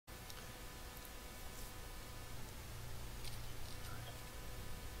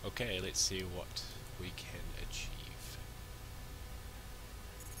Okay, let's see what we can achieve.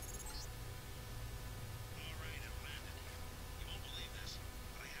 Alright, I've landed. You won't believe this,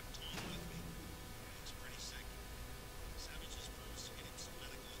 but I have Tom with me. He looks pretty sick. Savage has promised to get him some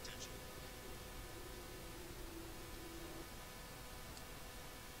medical attention.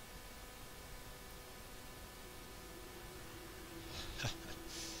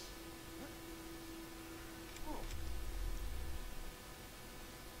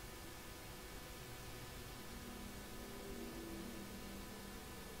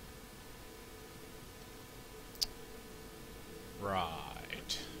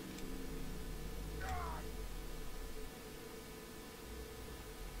 Right.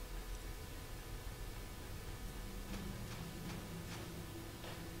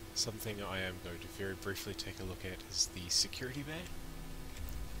 Something I am going to very briefly take a look at is the security bay.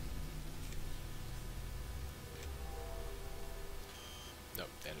 Nope,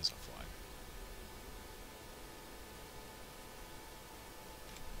 that is offline.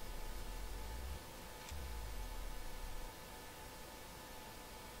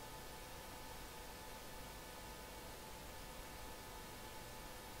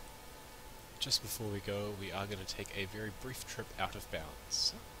 Just before we go, we are going to take a very brief trip out of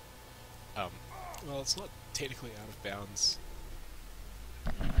bounds. Well, it's not technically out of bounds.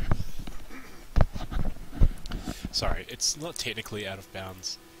 Sorry, it's not technically out of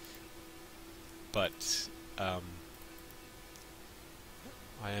bounds, but I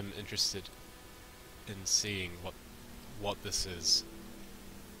am interested in seeing what this is.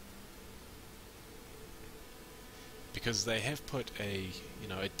 Because they have put a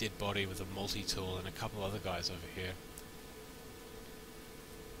dead body with a multi-tool and a couple other guys over here.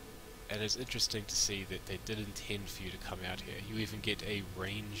 And it's interesting to see that they did intend for you to come out here. You even get a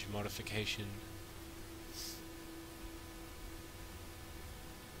range modification.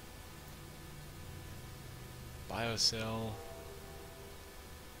 Biocell.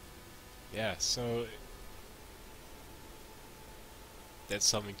 Yeah, so that's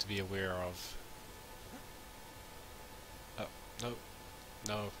something to be aware of. Oh, no.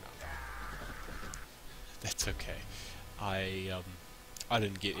 No, no, no. That's okay. I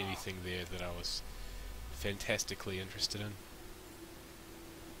didn't get anything there that I was fantastically interested in.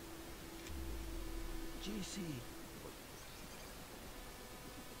 GC.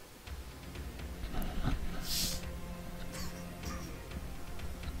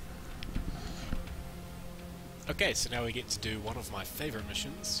 Okay, so now we get to do one of my favourite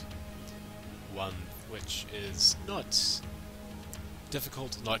missions. One which is not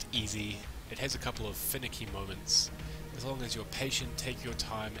difficult, not easy. It has a couple of finicky moments. As long as you're patient, take your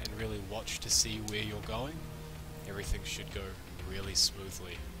time, and really watch to see where you're going, everything should go really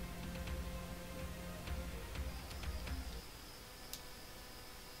smoothly.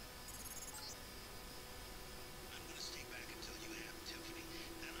 I'm gonna stay back until you have Tiffany,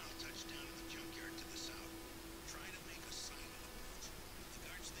 then I'll touch down at the junkyard to the south. Try to make a silent approach. If the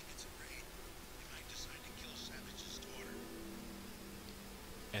guards think it's a raid, they might decide to kill Savage's daughter.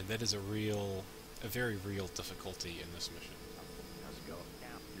 And that is a very real difficulty in this mission. Let's go.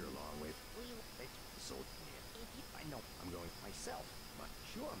 Now, you're a long way. So, I know I'm going myself, but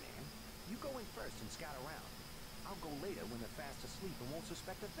sure, man. You go in first and scout around. I'll go later when they're fast asleep and won't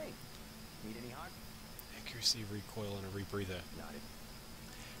suspect a thing. Need any heart? Accuracy, recoil, and a rebreather. Nodded.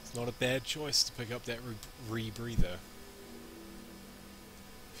 It's not a bad choice to pick up that rebreather.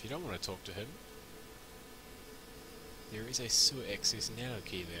 If you don't want to talk to him, there is a sewer access nano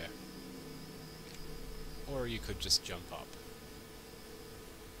key there. Or you could just jump up.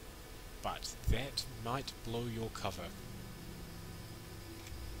 But that might blow your cover.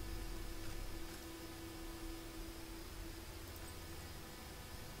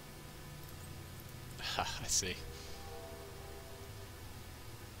 Ha, I see.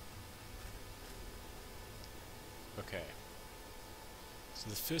 Okay. So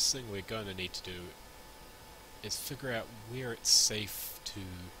the first thing we're going to need to do is figure out where it's safe to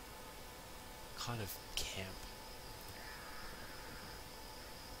kind of camp.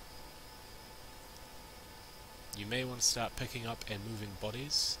 You may want to start picking up and moving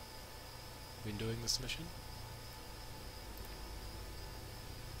bodies when doing this mission.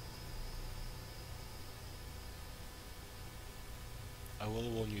 I will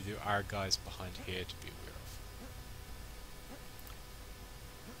warn you, there are guys behind here to be aware of.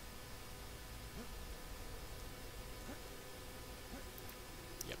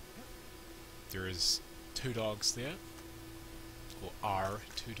 Yep. There is 2 dogs there, or are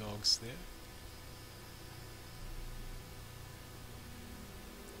 2 dogs there.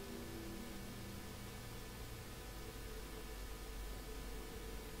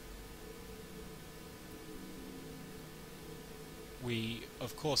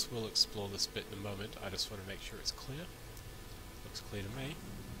 of course we'll explore this bit in a moment. I just want to make sure it's clear. Looks clear to me.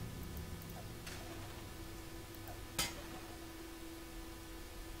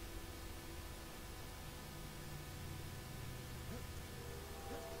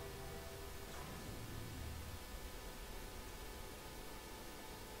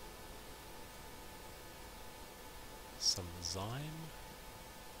 Some Zyme.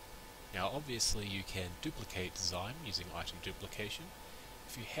 Now obviously you can duplicate Zyme using item duplication.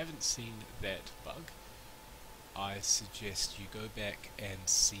 If you haven't seen that bug, I suggest you go back and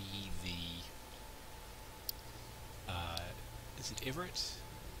see the is it Everett?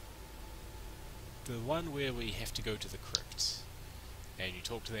 The one where we have to go to the crypt and you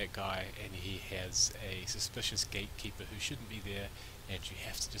talk to that guy and he has a suspicious gatekeeper who shouldn't be there, and you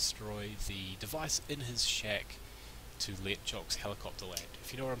have to destroy the device in his shack to let Jock's helicopter land.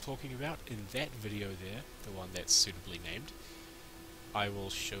 If you know what I'm talking about, in that video there, the one that's suitably named, I will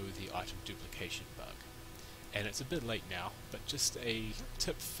show the item duplication bug. And it's a bit late now, but just a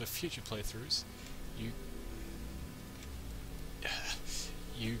tip for future playthroughs,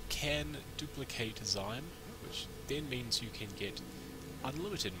 you can duplicate Zyme, which then means you can get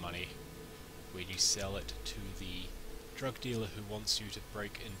unlimited money when you sell it to the drug dealer who wants you to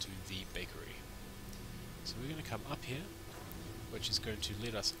break into the bakery. So we're going to come up here, which is going to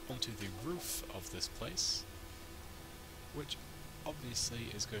lead us onto the roof of this place, which obviously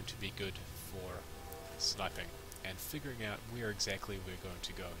is going to be good for sniping and figuring out where exactly we're going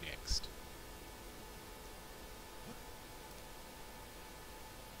to go next.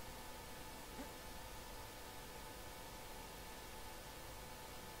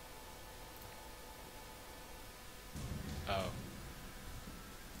 Oh.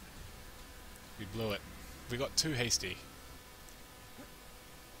 We blew it. We got too hasty.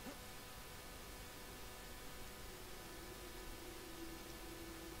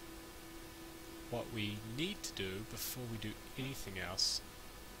 What we need to do before we do anything else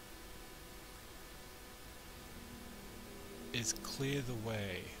is clear the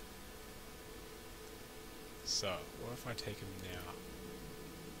way. So, what if I take him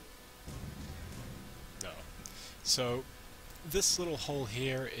now? No. So, this little hole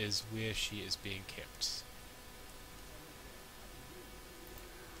here is where she is being kept.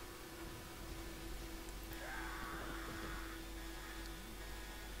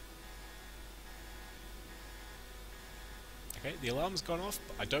 Okay, the alarm's gone off,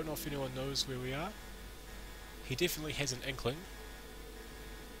 but I don't know if anyone knows where we are. He definitely has an inkling,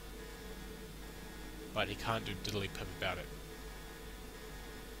 but he can't do diddly pip about it.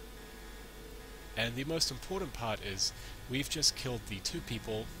 And the most important part is, we've just killed the two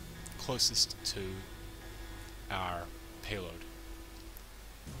people closest to our payload.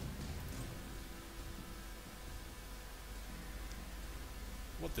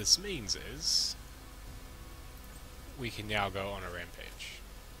 What this means is, we can now go on a rampage.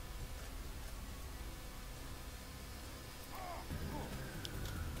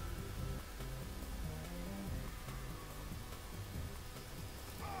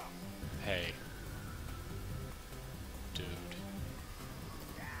 Hey. Dude.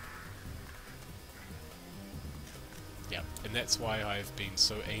 Yep, and that's why I've been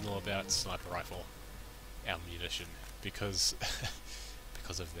so anal about sniper rifle ammunition, because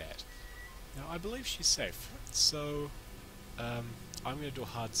because of that. Now, I believe she's safe, so I'm going to do a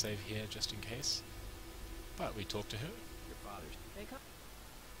hard save here just in case, but we talk to her. Your father's...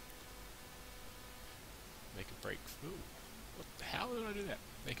 Make a break. Ooh, how did I do that?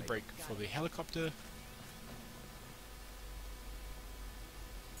 Make a break for the helicopter.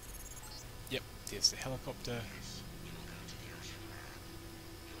 Yep, there's the helicopter.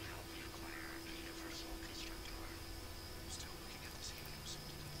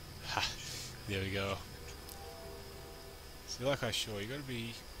 Ha! There we go. So like I say,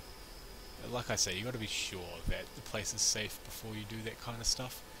 you gotta be sure that the place is safe before you do that kind of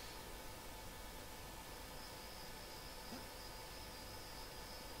stuff.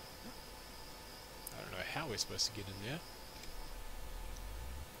 I don't know how we're supposed to get in there.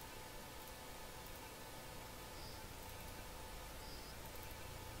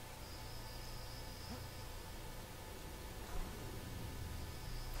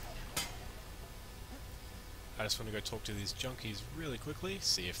 I just want to go talk to these junkies really quickly,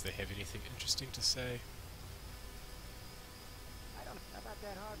 see if they have anything interesting to say. I don't know about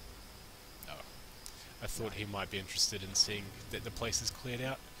that hard. Oh, I thought he might be interested in seeing that the place is cleared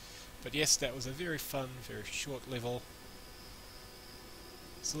out. But yes, that was a very fun, very short level.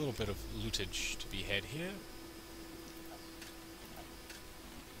 There's a little bit of lootage to be had here.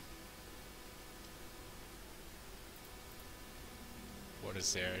 what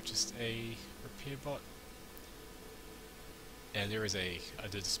is there? Just a repair bot? And there is I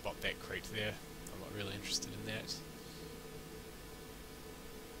did spot that crate there. I'm not really interested in that.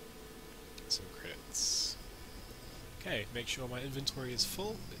 Some credits. Okay, make sure my inventory is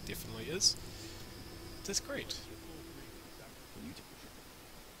full. It definitely is. That's great.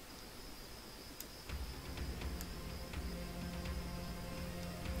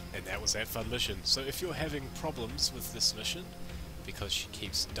 And that was that fun mission. So if you're having problems with this mission, because she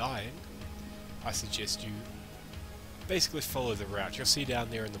keeps dying, I suggest you basically follow the route. You'll see down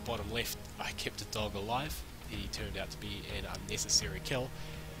there in the bottom left, I kept a dog alive. He turned out to be an unnecessary kill.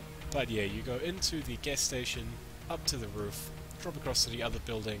 But yeah, you go into the gas station, up to the roof, drop across to the other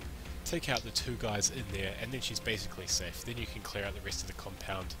building, take out the 2 guys in there, and then she's basically safe. Then you can clear out the rest of the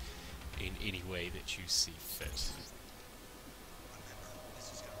compound in any way that you see fit. Remember,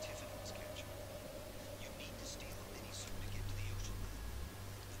 this is how Tiffany was captured. You need to steal a mini-suit to get to the ocean lab.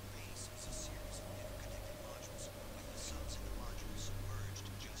 The base is a series of interconnected modules, with the subs in the modules submerged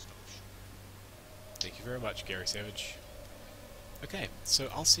just offshore. Thank you very much, Gary Savage. Okay, so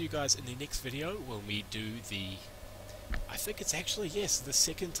I'll see you guys in the next video when we do the... I think it's actually, yes, the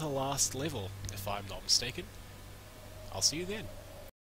second to last level, if I'm not mistaken. I'll see you then.